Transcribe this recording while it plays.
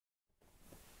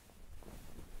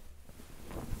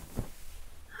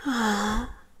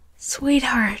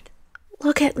Sweetheart,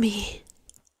 look at me.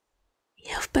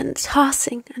 You've been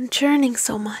tossing and turning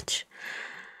so much.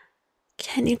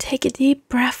 Can you take a deep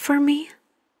breath for me?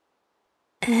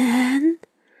 In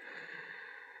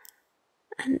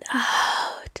and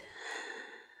out.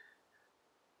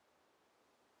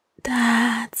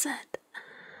 That's it.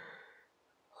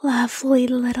 Lovely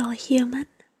little human.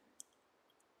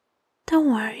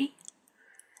 Don't worry.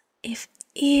 If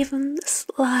even the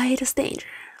slightest danger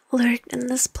lurked in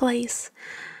this place,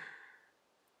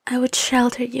 I would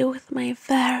shelter you with my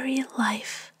very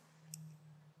life.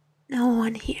 No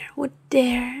one here would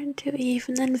dare to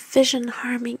even envision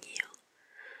harming you.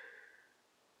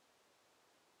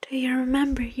 Do you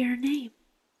remember your name?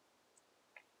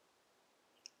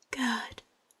 Good.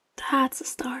 That's a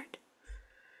start.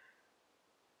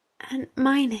 And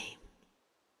my name.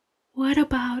 What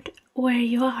about where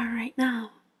you are right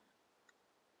now?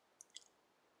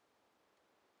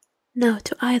 No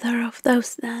to either of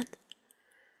those then.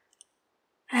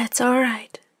 It's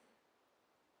alright.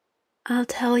 I'll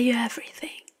tell you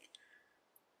everything.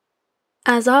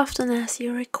 As often as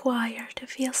you require to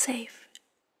feel safe.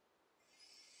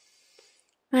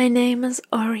 My name is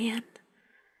Orion,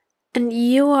 and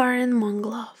you are in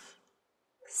Monglov,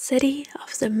 city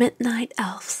of the midnight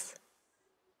elves.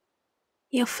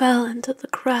 You fell into the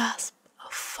grasp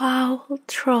of foul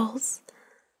trolls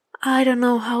I don't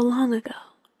know how long ago.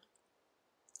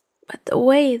 But the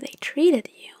way they treated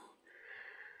you,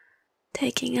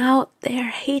 taking out their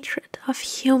hatred of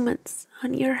humans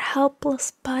on your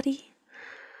helpless body,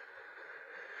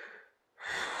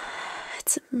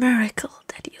 it's a miracle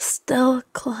that you still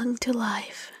clung to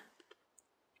life.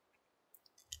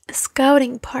 A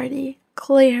scouting party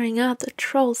clearing out the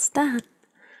troll's den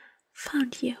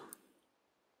found you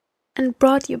and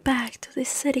brought you back to the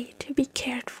city to be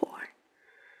cared for.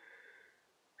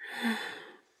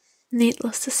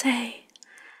 Needless to say,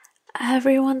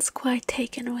 everyone's quite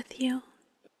taken with you.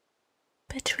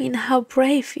 Between how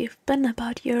brave you've been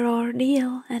about your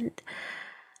ordeal and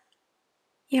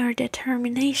your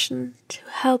determination to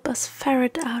help us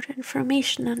ferret out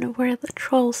information on where the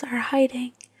trolls are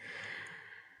hiding,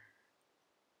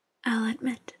 I'll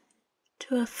admit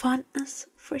to a fondness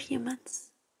for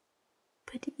humans,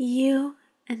 but you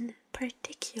in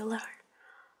particular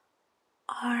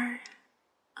are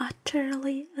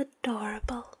utterly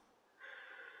adorable.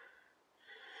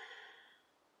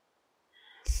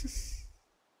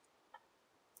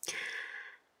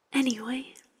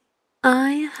 Anyway,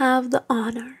 I have the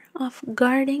honor of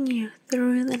guarding you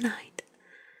through the night.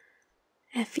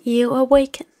 If you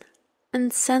awaken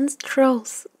and sense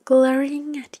trolls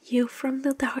glaring at you from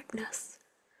the darkness,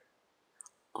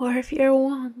 or if your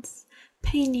wounds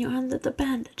pain you under the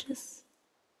bandages,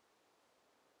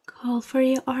 call for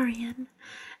your Orion,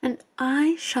 and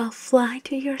I shall fly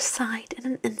to your side in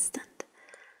an instant.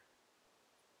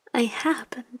 I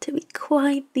happen to be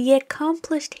quite the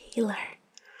accomplished healer.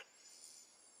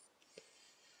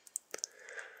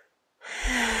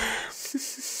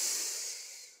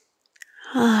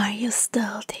 Are you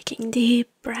still taking deep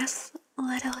breaths,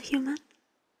 little human?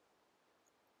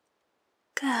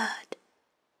 Good.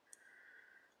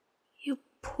 You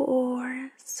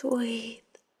poor, sweet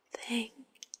thing.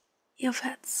 You've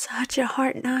had such a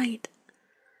hard night.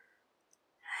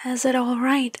 Is it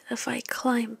alright if I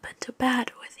climb into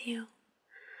bed with you?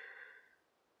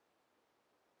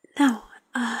 No,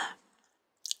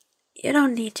 you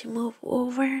don't need to move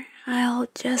over. I'll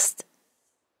just...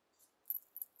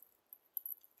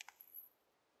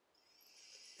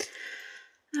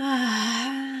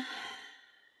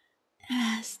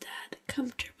 Is that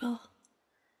comfortable?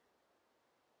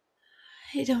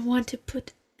 I don't want to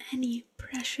put any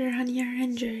pressure on your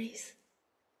injuries.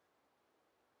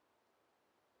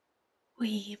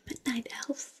 We midnight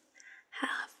elves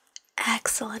have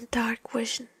excellent dark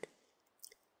vision.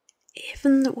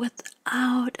 Even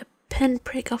without a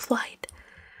pinprick of light,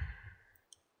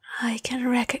 I can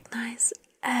recognize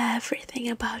everything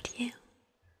about you.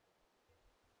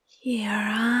 Your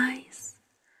eyes,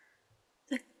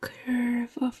 the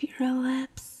curve of your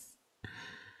lips.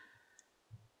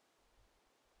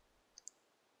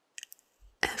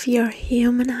 If your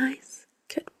human eyes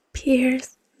could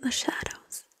pierce the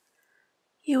shadows,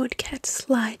 you would catch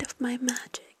sight of my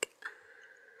magic.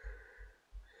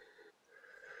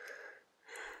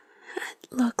 It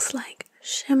looks like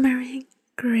shimmering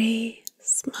grey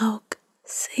smoke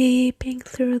seeping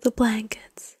through the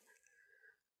blankets,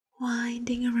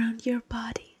 winding around your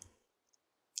body,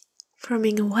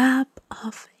 forming a web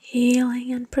of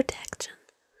healing and protection,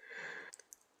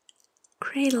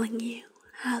 cradling you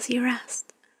as you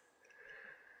rest.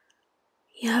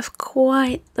 You have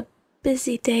quite the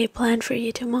busy day planned for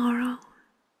you tomorrow.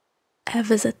 A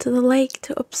visit to the lake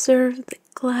to observe the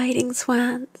gliding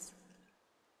swans.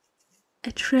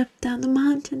 A trip down the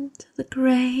mountain to the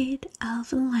great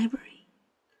Elven library.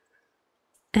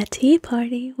 A tea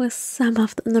party with some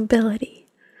of the nobility.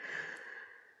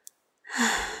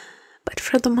 But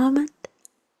for the moment,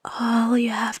 all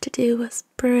you have to do is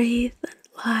breathe and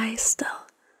lie still,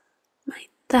 my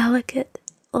delicate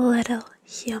little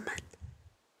human.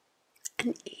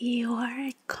 And you are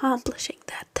accomplishing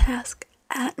that task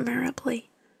admirably.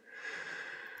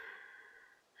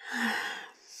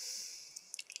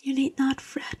 You need not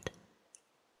fret.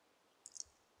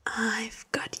 I've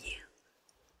got you.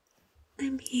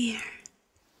 I'm here.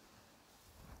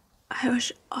 I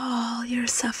wish all your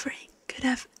suffering could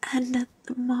have ended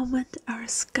the moment our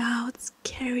scouts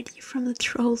carried you from the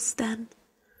troll's den.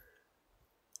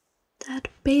 That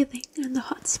bathing in the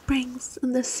hot springs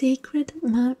and the secret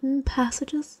mountain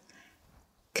passages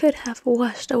could have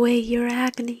washed away your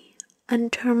agony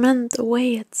and torment the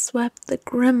way it swept the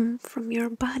grim from your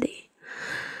body.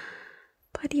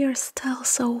 But you're still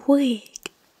so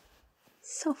weak,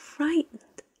 so frightened,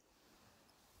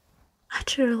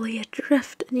 utterly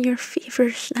adrift in your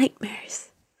feverish nightmares.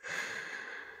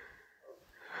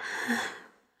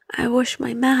 I wish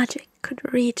my magic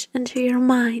could reach into your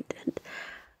mind and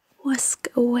whisk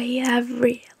away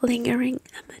every lingering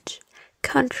image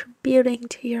contributing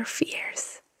to your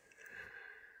fears.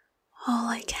 All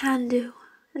I can do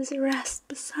is rest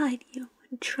beside you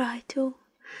and try to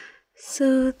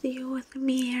soothe you with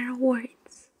mere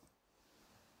words.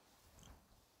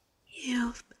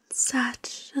 You've been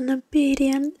such an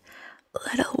obedient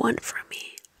little one for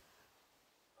me,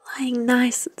 lying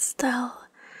nice and still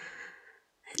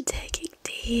and taking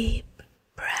deep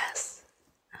breaths.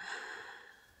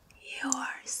 You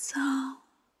are so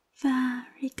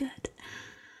very good,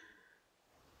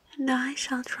 and I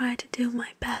shall try to do my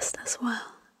best as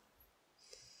well.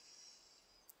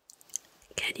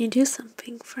 Can you do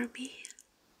something for me?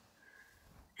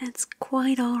 It's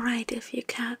quite alright if you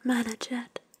can't manage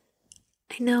it.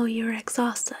 I know you're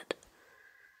exhausted,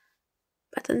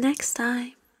 but the next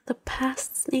time the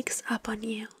past sneaks up on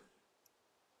you,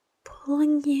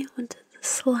 pulling you into the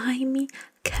slimy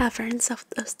caverns of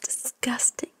those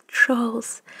disgusting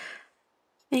trolls,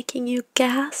 making you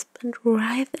gasp and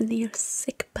writhe in your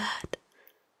sick bed,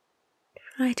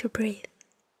 try to breathe.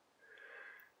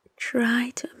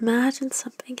 Try to imagine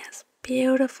something as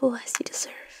beautiful as you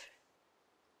deserve.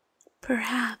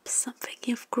 Perhaps something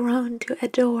you've grown to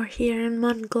adore here in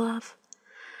Munglove.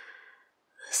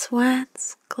 The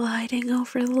swans gliding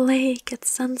over the lake at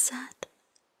sunset,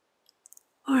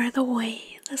 or the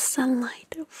way the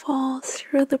sunlight falls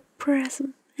through the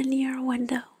prism in your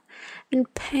window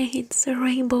and paints a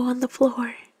rainbow on the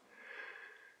floor.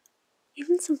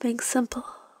 Even something simple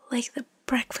like the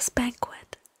breakfast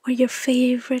banquet or your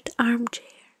favorite armchair.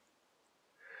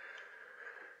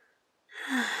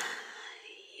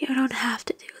 You don't have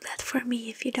to do that for me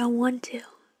if you don't want to.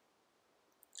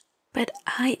 But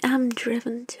I am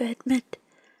driven to admit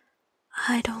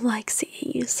I don't like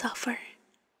seeing you suffer.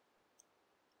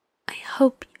 I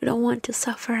hope you don't want to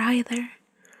suffer either.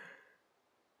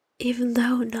 Even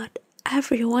though not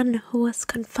everyone who was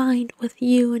confined with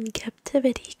you in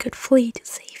captivity could flee to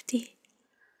safety.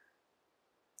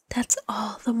 That's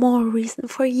all the more reason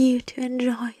for you to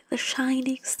enjoy the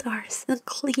shining stars and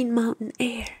clean mountain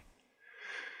air.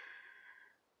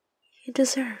 You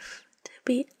deserve to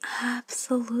be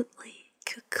absolutely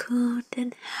cocooned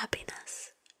in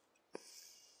happiness.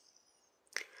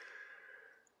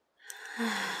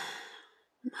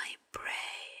 My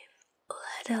brave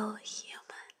little human,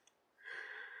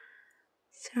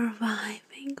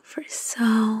 surviving for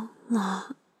so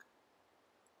long,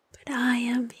 but I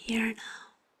am here now.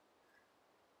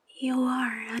 You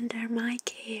are under my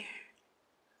care,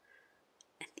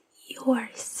 and you are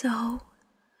so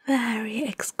very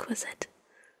exquisite.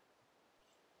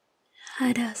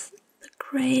 It is the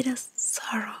greatest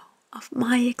sorrow of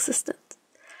my existence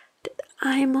that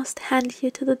I must hand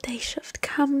you to the day shift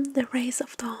come the rays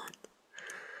of dawn.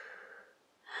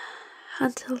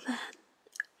 Until then,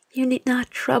 you need not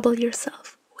trouble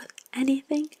yourself with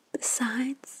anything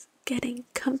besides getting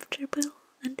comfortable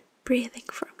and breathing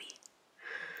for me.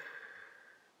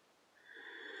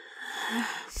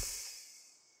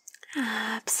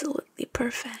 Absolutely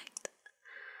perfect.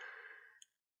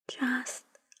 Just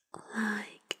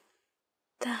like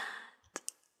that.